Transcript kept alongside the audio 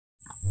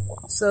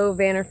So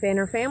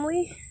Vanner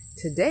family,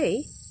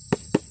 today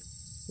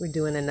we're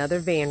doing another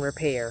van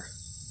repair.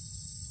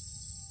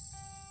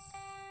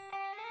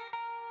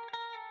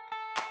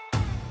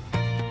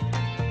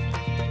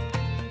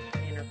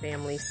 Vanner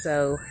family,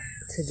 so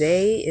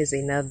today is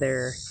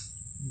another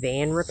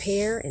van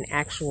repair, an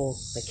actual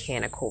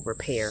mechanical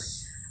repair.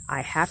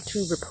 I have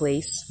to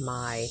replace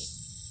my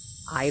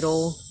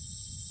idle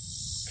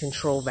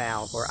control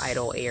valve or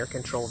idle air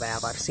control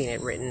valve. I've seen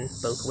it written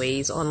both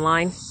ways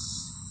online.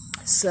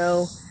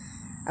 So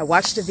I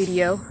watched the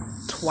video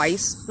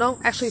twice, no,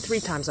 actually 3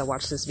 times I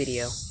watched this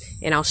video,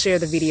 and I'll share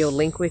the video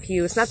link with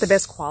you. It's not the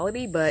best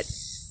quality, but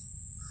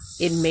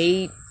it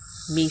made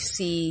me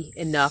see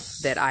enough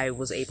that I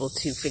was able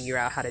to figure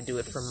out how to do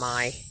it for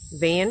my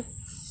van.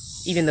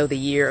 Even though the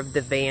year of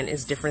the van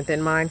is different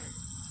than mine,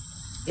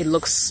 it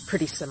looks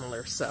pretty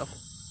similar, so,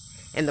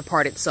 and the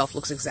part itself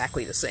looks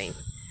exactly the same.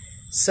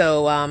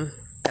 So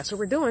that's what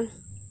we're doing.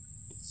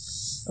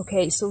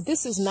 Okay, so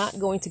this is not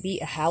going to be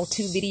a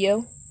how-to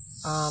video.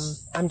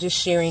 I'm just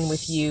sharing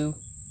with you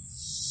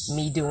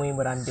me doing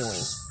what I'm doing.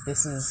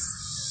 This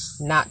is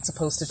not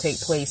supposed to take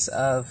place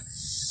of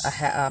a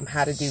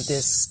how to do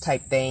this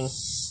type thing.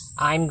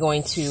 I'm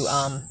going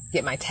to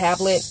get my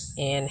tablet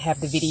and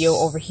have the video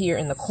over here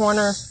in the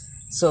corner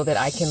so that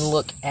I can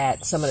look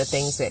at some of the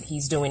things that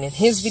he's doing in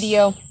his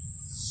video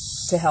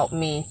to help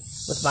me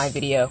with my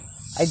video.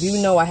 I do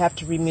know I have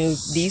to remove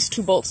these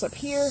 2 bolts up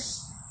here,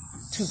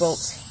 2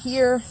 bolts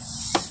here,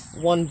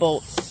 1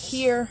 bolt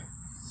here,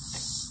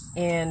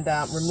 and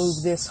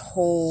remove this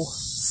whole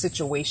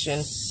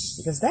situation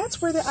because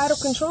that's where the idle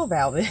control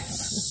valve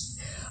is.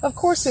 Of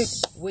course it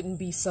wouldn't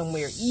be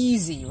somewhere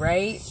easy,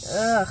 right?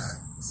 Ugh.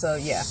 So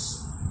yeah,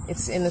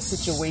 it's in a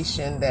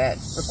situation that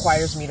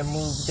requires me to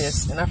move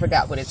this, and I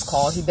forgot what it's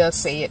called. He does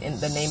say it in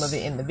the name of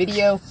it in the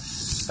video,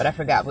 but I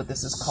forgot what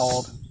this is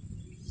called.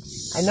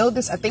 I know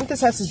this, I think this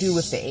has to do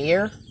with the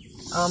air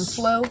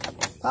flow,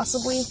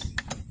 possibly.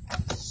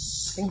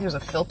 I think there's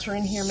a filter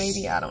in here,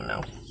 maybe, I don't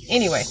know.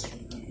 Anyway,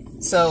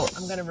 so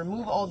I'm gonna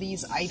remove all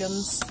these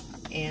items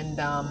and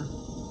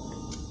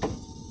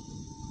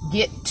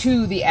get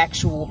to the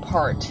actual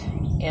part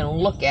and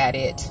look at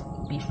it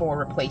before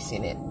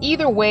replacing it.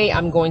 Either way,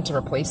 I'm going to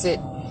replace it.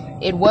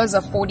 It was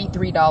a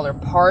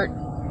 $43 part,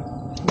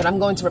 but I'm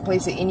going to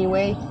replace it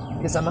anyway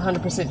because I'm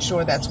 100%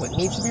 sure that's what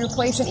needs to be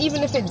replaced. And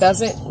even if it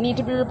doesn't need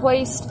to be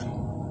replaced,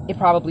 it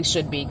probably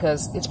should be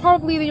because it's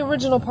probably the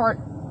original part.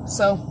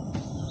 So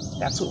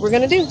that's what we're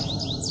gonna do.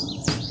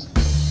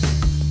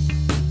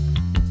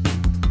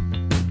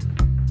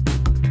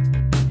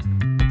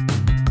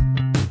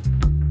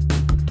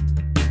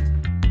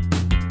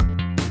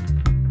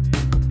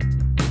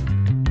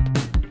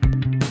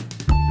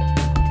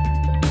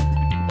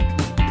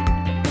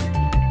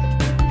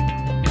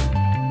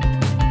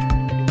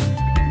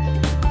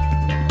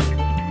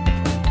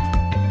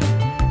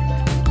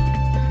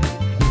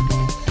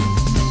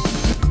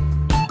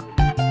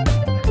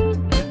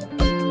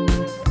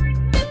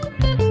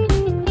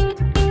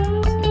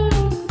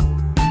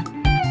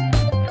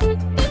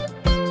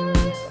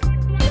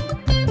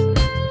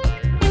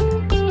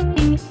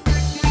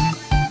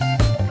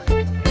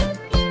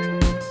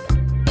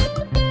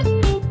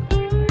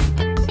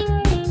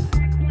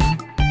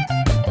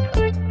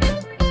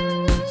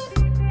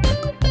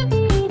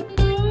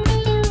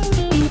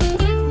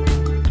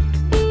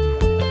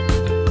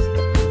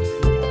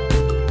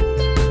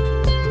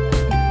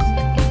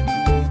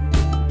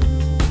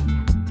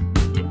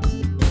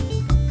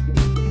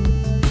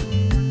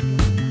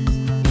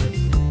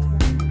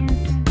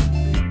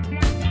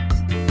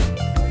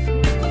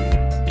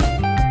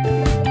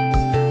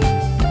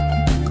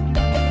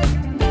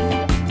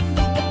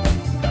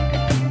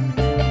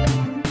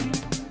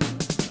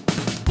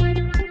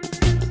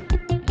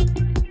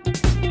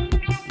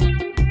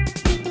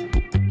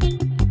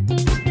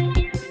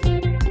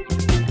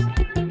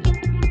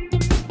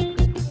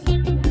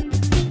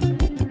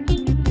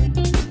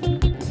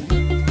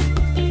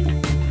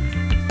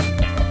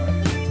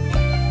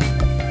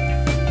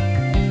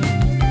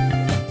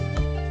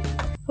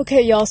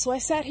 Okay, y'all, so I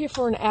sat here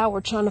for an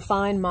hour trying to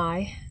find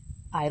my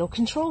idle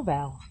control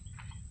valve.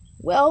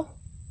 Well,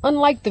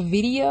 unlike the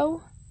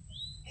video,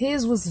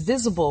 his was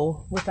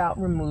visible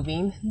without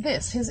removing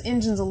this. His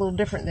engine's a little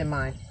different than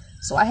mine.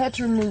 So I had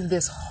to remove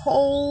this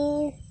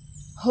whole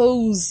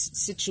hose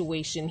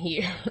situation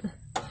here.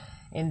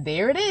 And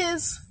there it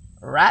is,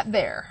 right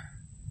there.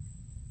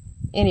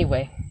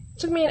 Anyway, it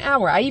took me an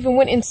hour. I even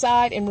went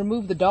inside and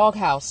removed the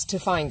doghouse to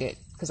find it.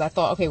 Because I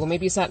thought, okay, well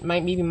maybe it's not,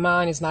 maybe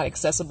mine is not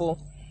accessible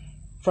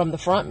from the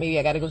front. Maybe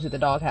I got to go to the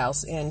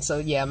doghouse. And so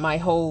yeah, my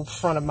whole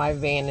front of my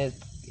van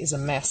is a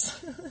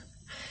mess.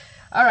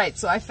 All right,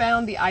 so I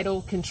found the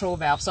idle control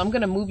valve. So I'm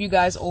going to move you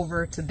guys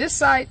over to this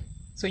side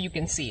so you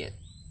can see it.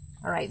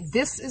 All right,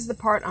 this is the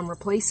part I'm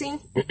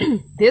replacing.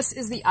 This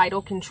is the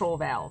idle control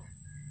valve.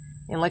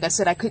 And like I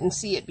said, I couldn't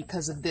see it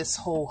because of this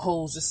whole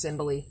hose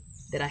assembly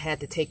that I had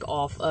to take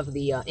off of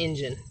the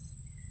engine.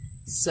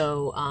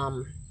 So,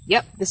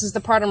 yep, this is the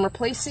part I'm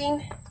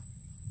replacing.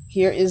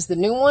 Here is the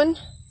new one.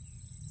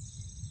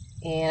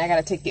 And I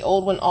gotta take the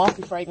old one off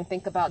before I even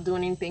think about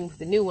doing anything with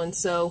the new one.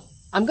 So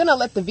I'm gonna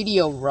let the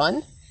video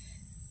run.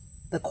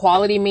 The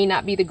quality may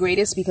not be the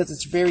greatest because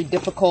it's very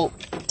difficult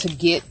to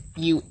get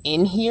you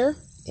in here.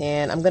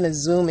 And I'm gonna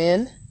zoom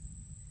in.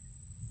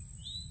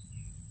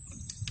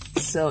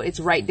 So it's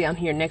right down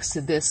here next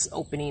to this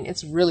opening.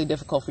 It's really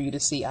difficult for you to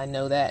see, I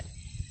know that.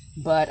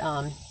 But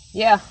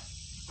yeah,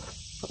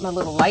 put my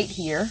little light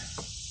here.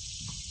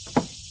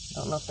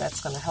 Don't know if that's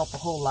gonna help a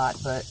whole lot,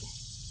 but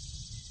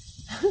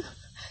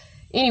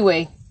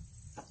anyway,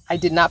 I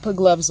did not put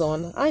gloves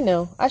on. I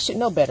know, I should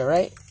know better,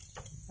 right?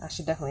 I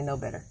should definitely know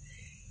better.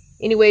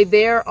 Anyway,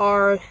 there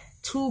are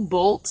 2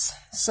 bolts.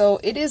 So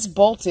it is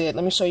bolted.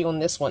 Let me show you on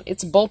this one.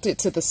 It's bolted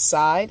to the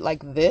side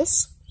like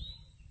this.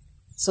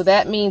 So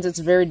that means it's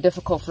very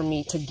difficult for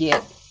me to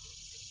get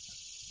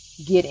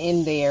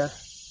in there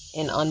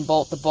and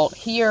unbolt the bolt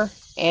here.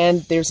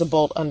 And there's a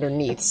bolt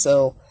underneath.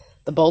 So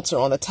the bolts are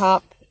on the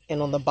top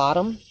and on the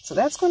bottom. So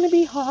that's going to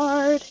be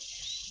hard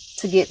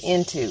to get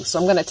into. So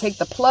I'm going to take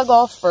the plug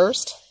off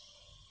first,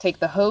 take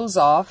the hose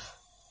off,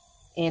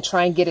 and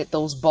try and get at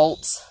those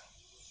bolts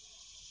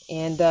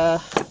and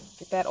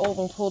get that old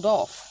one pulled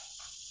off.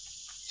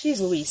 Jeez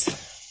Louise.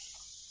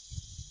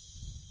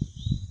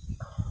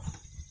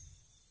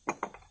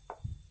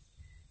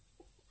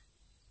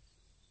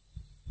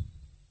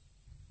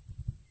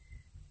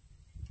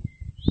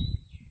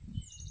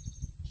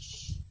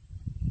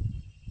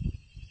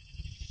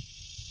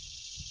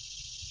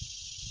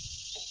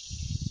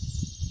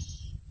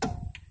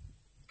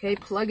 Okay,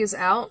 plug is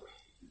out.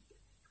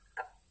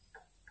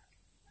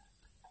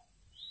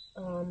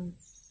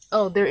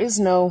 Oh, there is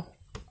no,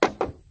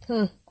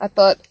 I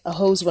thought a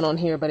hose went on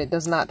here, but it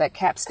does not. That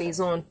cap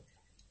stays on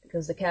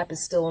because the cap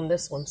is still on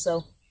this one.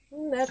 So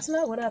that's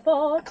not what I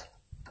thought.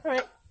 All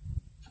right,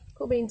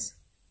 cool beans.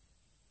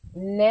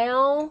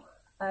 Now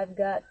I've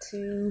got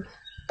to,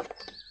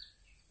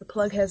 the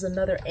plug has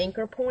another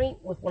anchor point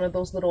with one of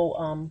those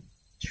little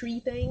tree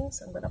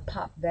things. I'm gonna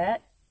pop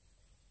that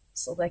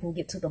so that I can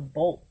get to the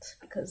bolt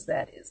because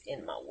that is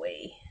in my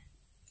way.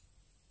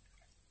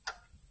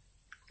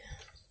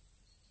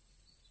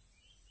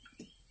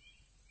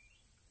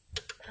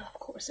 Of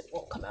course, it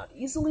won't come out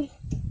easily.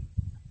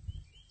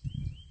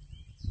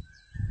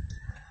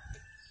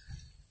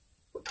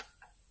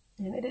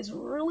 And it is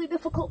really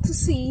difficult to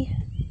see,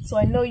 so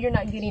I know you're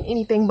not getting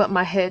anything but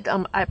my head.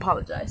 I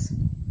apologize.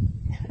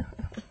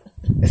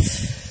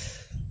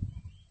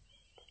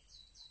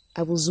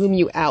 I will zoom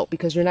you out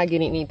because you're not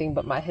getting anything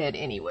but my head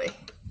anyway.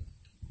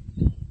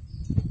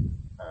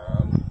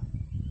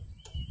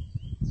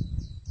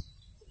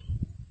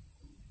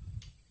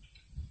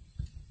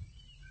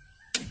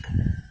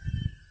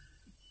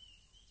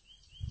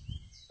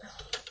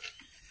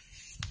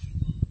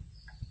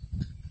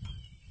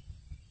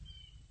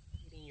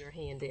 Getting your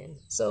hand in.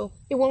 So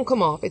it won't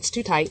come off. It's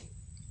too tight.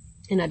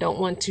 And I don't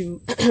want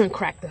to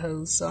crack the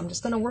hose. So I'm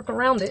just going to work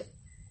around it.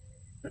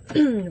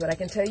 But I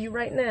can tell you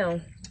right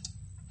now,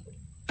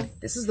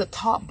 this is the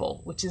top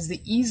bolt, which is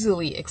the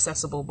easily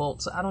accessible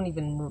bolt. So I don't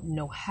even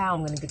know how I'm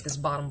going to get this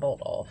bottom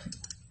bolt off.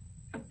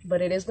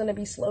 But it is going to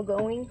be slow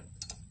going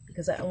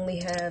because I only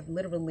have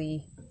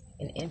literally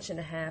 1.5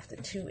 inches to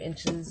 2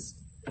 inches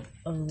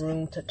of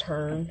room to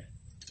turn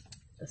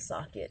the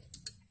socket.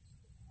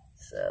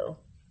 So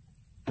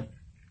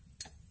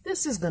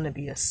this is going to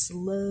be a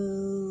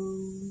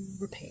slow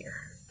repair.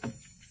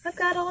 I've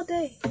got all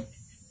day.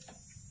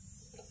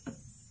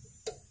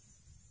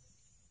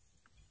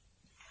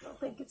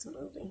 I think it's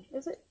moving,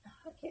 is it?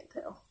 I can't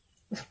tell.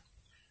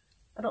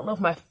 I don't know if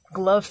my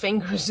glove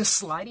finger is just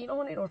sliding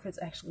on it or if it's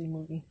actually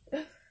moving.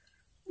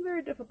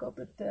 Very difficult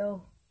to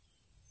tell.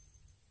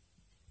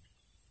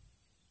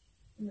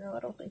 No, I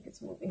don't think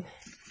it's moving.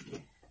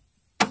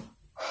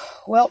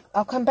 Well,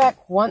 I'll come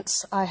back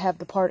once I have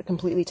the part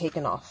completely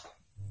taken off.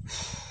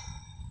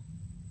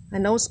 I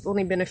know it's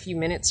only been a few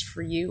minutes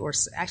for you, or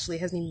actually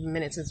it hasn't even been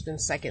minutes, it's been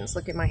seconds.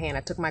 Look at my hand.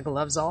 I took my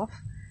gloves off,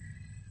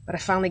 but I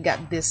finally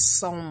got this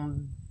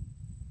sewn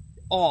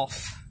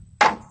off.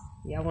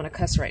 Yeah, I want to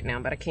cuss right now,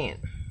 but I can't.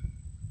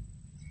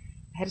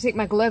 I had to take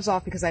my gloves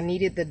off because I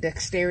needed the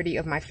dexterity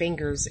of my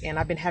fingers, and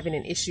I've been having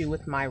an issue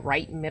with my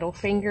right middle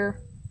finger.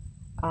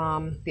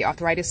 The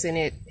arthritis in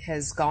it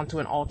has gone to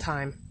an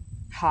all-time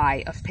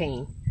high of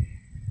pain.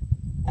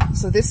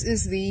 So this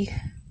is the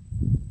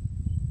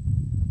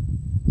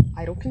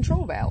idle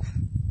control valve,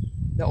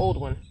 the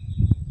old one.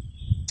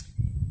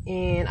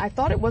 And I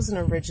thought it was an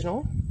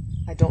original.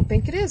 I don't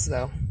think it is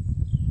though.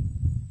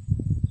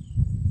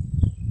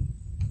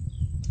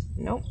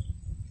 Nope,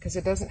 because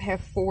it doesn't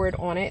have Ford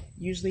on it.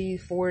 Usually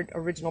Ford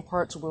original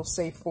parts will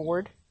say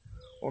Ford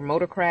or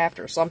Motorcraft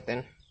or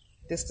something.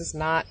 This does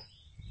not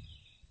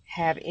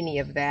have any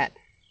of that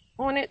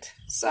on it,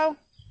 so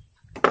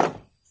it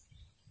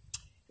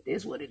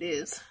is what it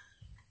is.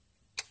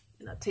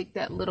 And I'll take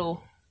that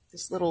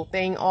this little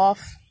thing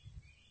off.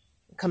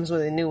 It comes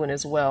with a new one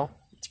as well.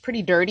 It's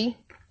pretty dirty,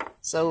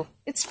 so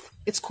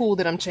it's cool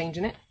that I'm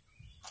changing it.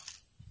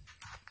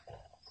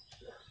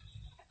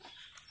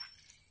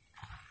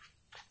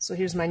 So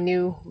here's my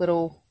new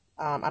little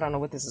I don't know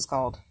what this is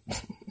called,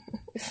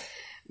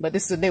 but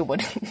this is a new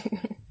one.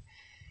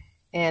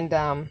 And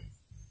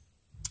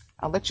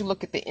I'll let you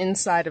look at the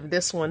inside of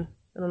this one.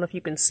 I don't know if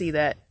you can see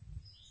that.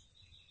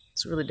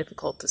 It's really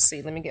difficult to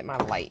see. Let me get my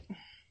light.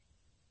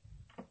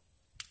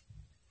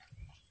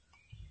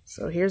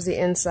 So here's the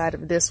inside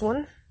of this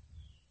one.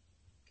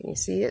 Can you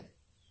see it?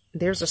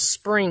 There's a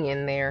spring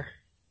in there,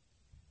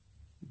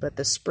 but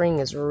the spring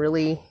is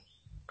really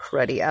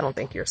cruddy. I don't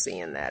think you're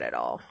seeing that at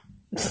all.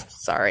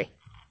 Sorry.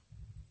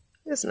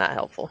 It's not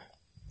helpful.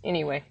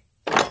 Anyway,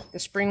 the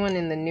spring one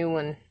and the new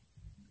one,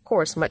 of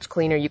course, much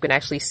cleaner. You can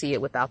actually see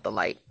it without the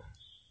light.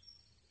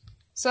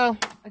 So,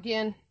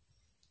 again,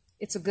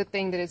 it's a good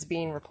thing that it's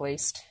being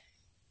replaced.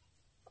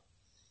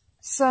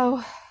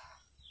 So,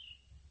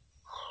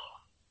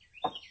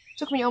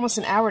 took me almost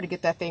an hour to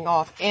get that thing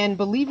off. And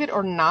believe it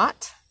or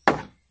not,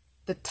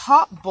 the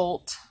top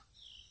bolt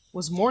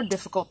was more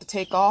difficult to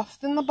take off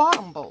than the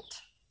bottom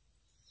bolt.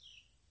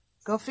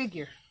 Go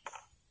figure.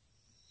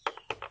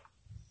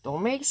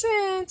 Don't make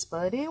sense,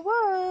 but it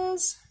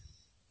was.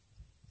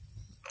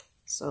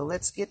 So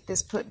let's get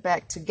this put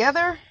back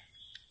together.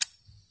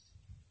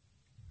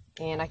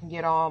 And I can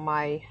get all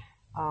my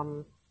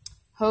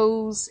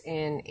hose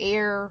and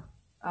air,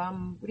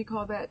 what do you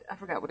call that? I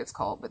forgot what it's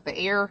called, but the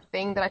air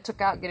thing that I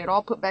took out, get it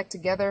all put back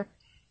together,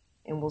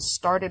 and we'll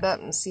start it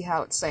up and see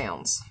how it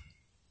sounds.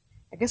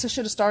 I guess I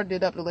should have started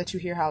it up to let you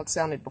hear how it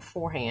sounded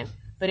beforehand,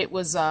 but it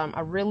was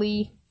a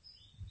really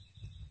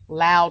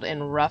loud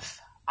and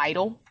rough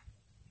idle.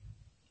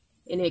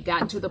 And it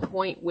got to the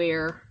point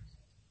where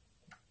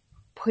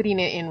putting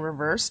it in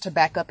reverse to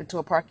back up into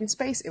a parking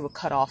space, it would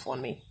cut off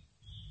on me.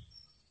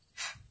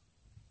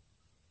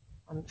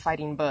 I'm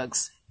fighting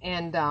bugs.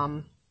 And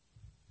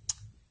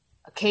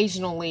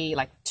occasionally,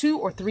 like 2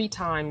 or 3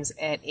 times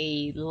at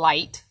a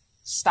light,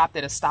 stopped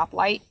at a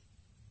stoplight,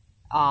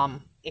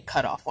 it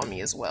cut off on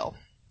me as well.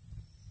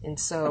 And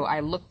so I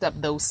looked up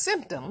those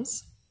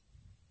symptoms,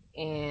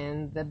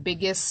 and the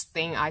biggest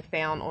thing I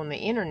found on the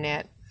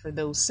internet for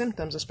those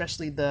symptoms,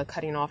 especially the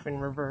cutting off in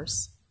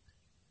reverse,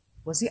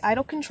 was the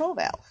idle control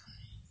valve.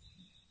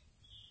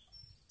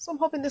 So I'm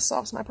hoping this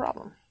solves my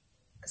problem,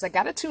 because I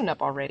got a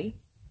tune-up already,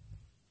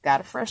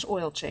 got a fresh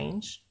oil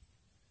change.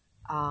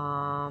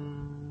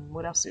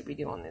 What else did we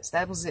do on this?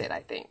 That was it,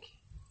 I think.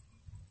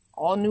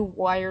 All new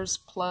wires,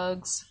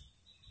 plugs.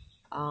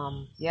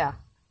 Yeah,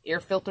 air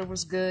filter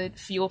was good,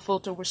 fuel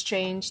filter was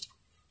changed.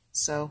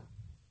 So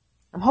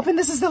I'm hoping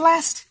this is the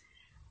last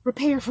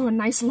repair for a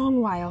nice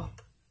long while,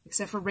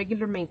 except for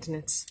regular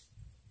maintenance.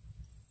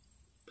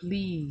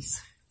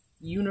 Please,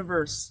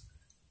 universe,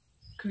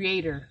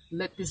 creator,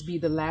 let this be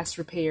the last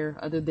repair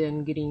other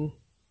than getting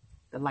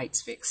the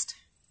lights fixed.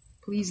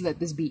 Please let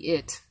this be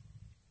it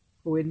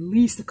for at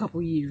least a couple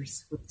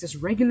years with just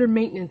regular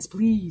maintenance,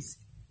 please.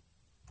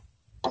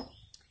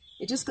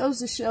 It just goes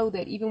to show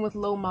that even with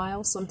low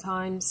miles,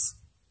 sometimes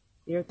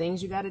there are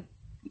things you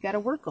gotta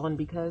work on,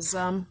 because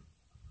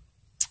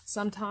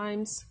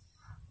sometimes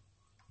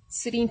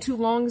sitting too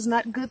long is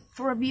not good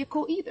for a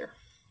vehicle either.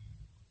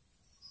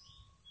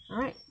 All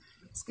right,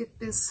 let's get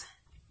this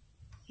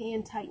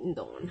hand tightened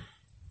on.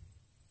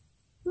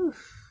 Whew.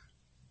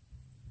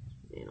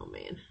 Man, oh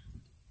man,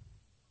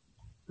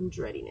 I'm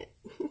dreading it.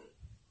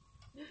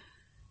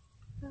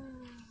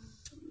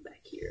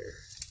 Back here.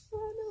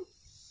 Oh no.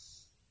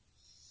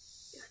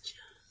 Gotcha.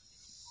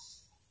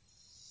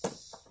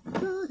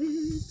 Got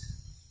it.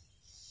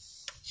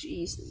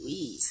 Jeez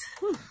Louise.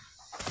 Whew.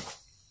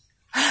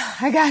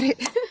 I got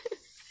it.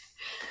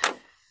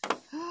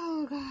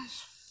 Oh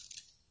gosh.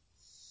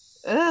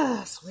 Ugh,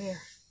 I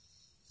swear.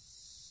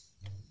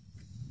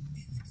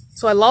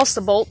 So I lost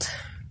the bolt.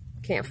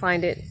 Can't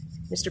find it.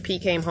 Mr. P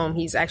came home.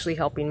 He's actually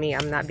helping me.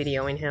 I'm not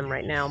videoing him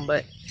right now,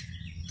 but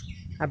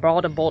I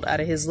borrowed a bolt out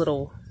of his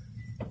little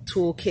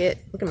tool kit.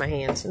 Look at my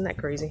hands. Isn't that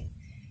crazy?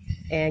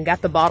 And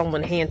got the bottom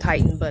one hand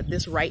tightened, but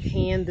this right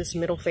hand, this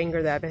middle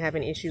finger that I've been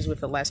having issues with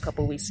the last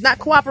couple of weeks, is not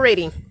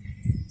cooperating.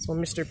 So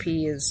Mr.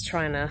 P is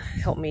trying to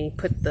help me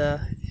put the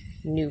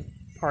new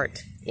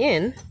part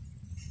in,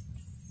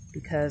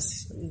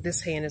 because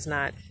this hand is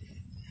not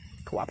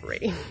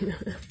cooperating.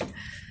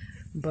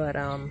 But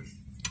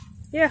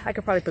yeah, I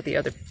could probably put the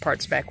other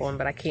parts back on,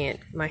 but I can't.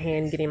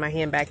 Getting my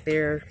hand back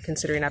there,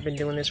 considering I've been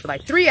doing this for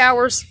like 3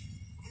 hours,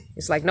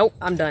 it's like, nope,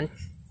 I'm done.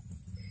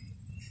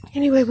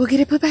 Anyway, we'll get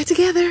it put back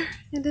together,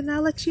 and then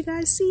I'll let you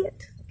guys see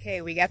it.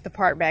 Okay, we got the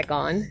part back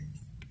on.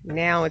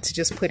 Now it's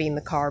just putting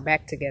the car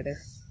back together.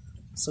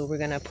 So we're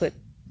gonna put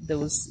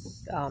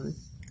those,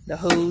 the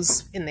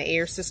hose in the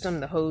air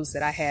system, the hose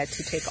that I had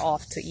to take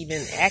off to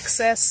even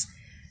access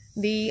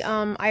the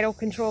idle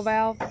control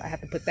valve. I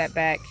have to put that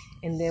back,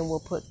 and then we'll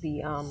put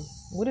the,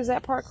 what is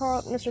that part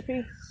called, Mr.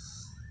 P?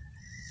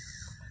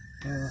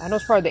 I know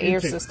it's part of the air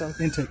system.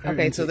 Intake.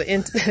 Okay, so the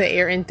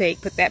air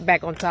intake, put that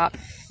back on top,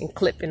 and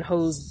clip and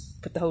hose,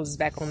 put the hoses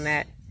back on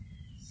that.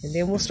 And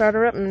then we'll start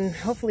her up, and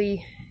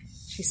hopefully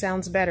she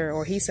sounds better,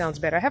 or he sounds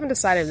better. I haven't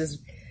decided if this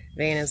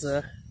van is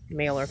a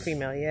male or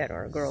female yet,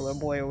 or a girl or a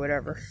boy or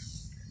whatever.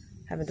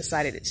 Haven't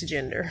decided its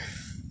gender.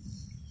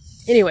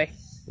 Anyway,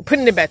 We're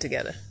putting it back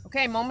together.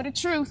 Okay, moment of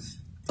truth.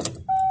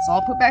 It's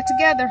all put back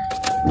together.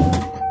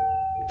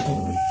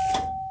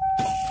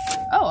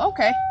 Oh,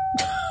 okay.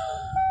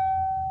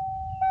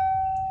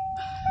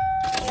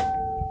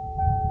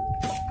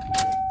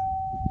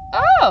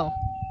 Oh,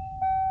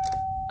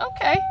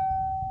 okay.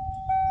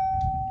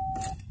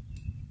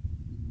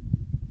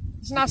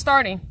 It's not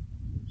starting.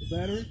 The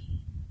battery?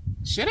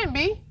 Shouldn't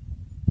be.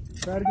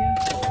 Try it again.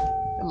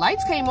 The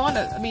lights came on.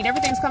 I mean,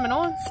 everything's coming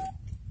on.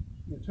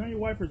 Yeah, turn your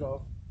wipers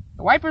off.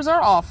 The wipers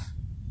are off.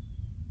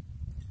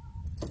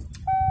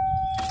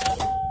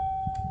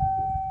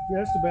 Yeah,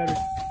 that's the battery.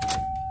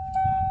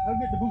 I'll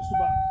get the booster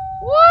box.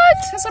 What?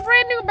 It's a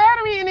brand new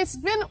battery and it's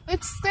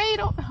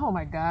stayed on. Oh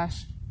my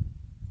gosh.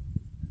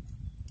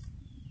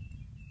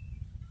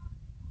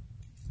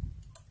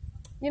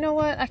 You know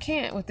what? I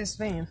can't with this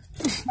van.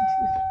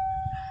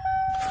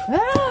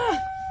 Ah!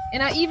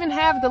 And I even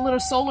have the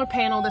little solar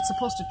panel that's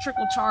supposed to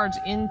trickle charge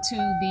into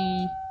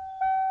the...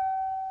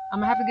 I'm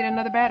gonna have to get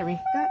another battery.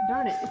 God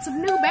darn it. It's a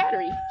new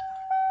battery.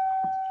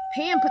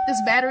 Pam put this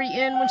battery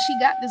in when she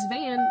got this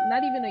van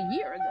not even a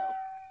year ago.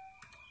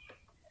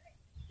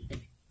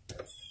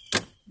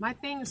 My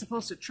thing is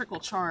supposed to trickle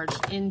charge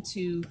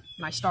into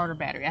my starter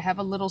battery. I have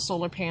a little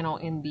solar panel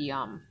in the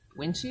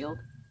windshield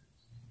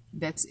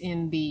that's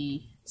in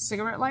the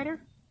cigarette lighter,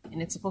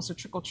 and it's supposed to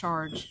trickle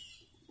charge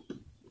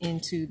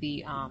into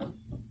the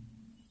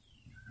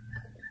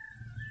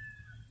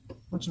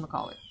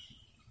whatchamacallit.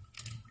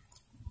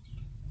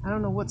 I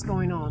don't know what's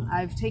going on.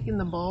 I've taken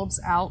the bulbs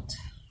out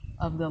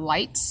of the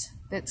lights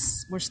that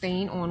were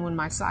staying on when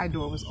my side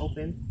door was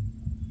open.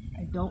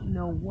 I don't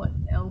know what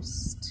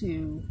else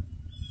to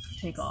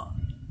take off.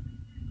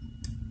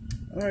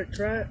 All right,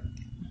 try it.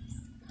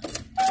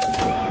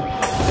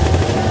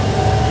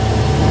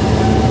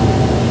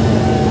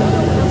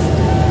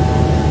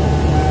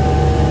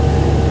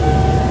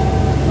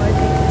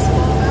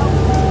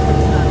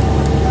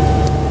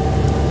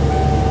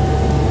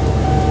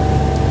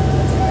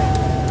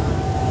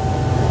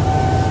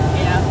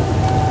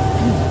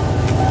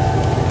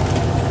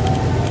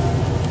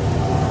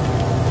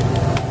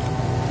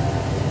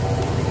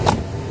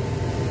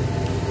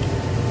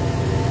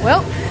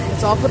 Well,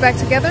 it's all put back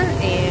together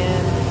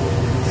and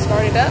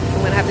started up. I'm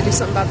gonna have to do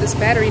something about this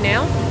battery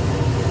now.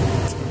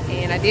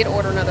 And I did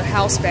order another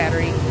house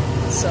battery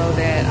so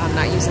that I'm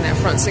not using that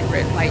front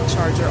cigarette light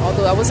charger.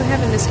 Although I wasn't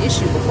having this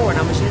issue before and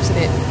I was using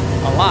it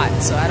a lot,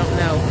 so I don't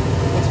know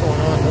what's going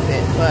on with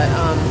it. But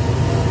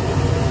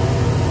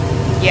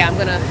yeah, I'm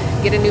gonna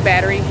get a new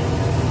battery,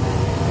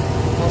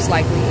 most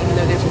likely, even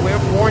though there's a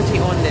warranty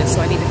on this,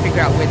 so I need to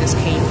figure out where this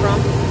came from.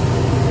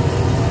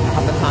 I'll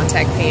have to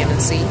contact Pam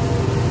and see.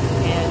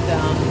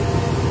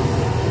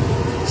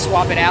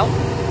 Swap it out.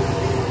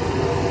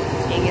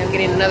 And I'm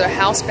getting another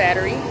house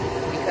battery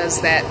because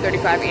that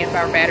 35 amp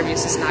hour battery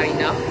is just not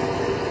enough.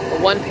 The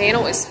one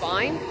panel is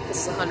fine.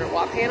 This is a 100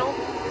 watt panel,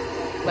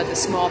 but the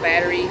small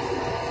battery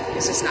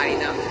is just not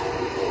enough.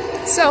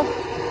 So,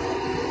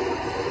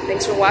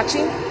 thanks for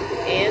watching,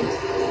 and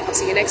I'll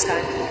see you next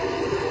time.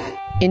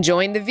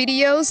 Enjoying the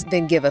videos?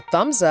 Then give a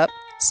thumbs up,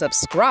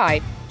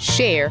 subscribe,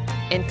 share,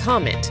 and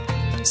comment.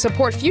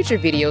 Support future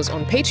videos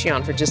on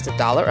Patreon for just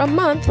 $1 a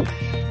month,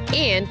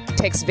 and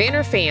text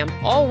VANNERFAM,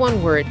 all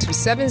one word, to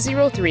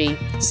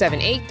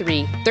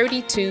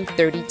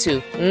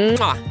 703-783-3232.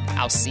 Mwah!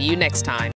 I'll see you next time.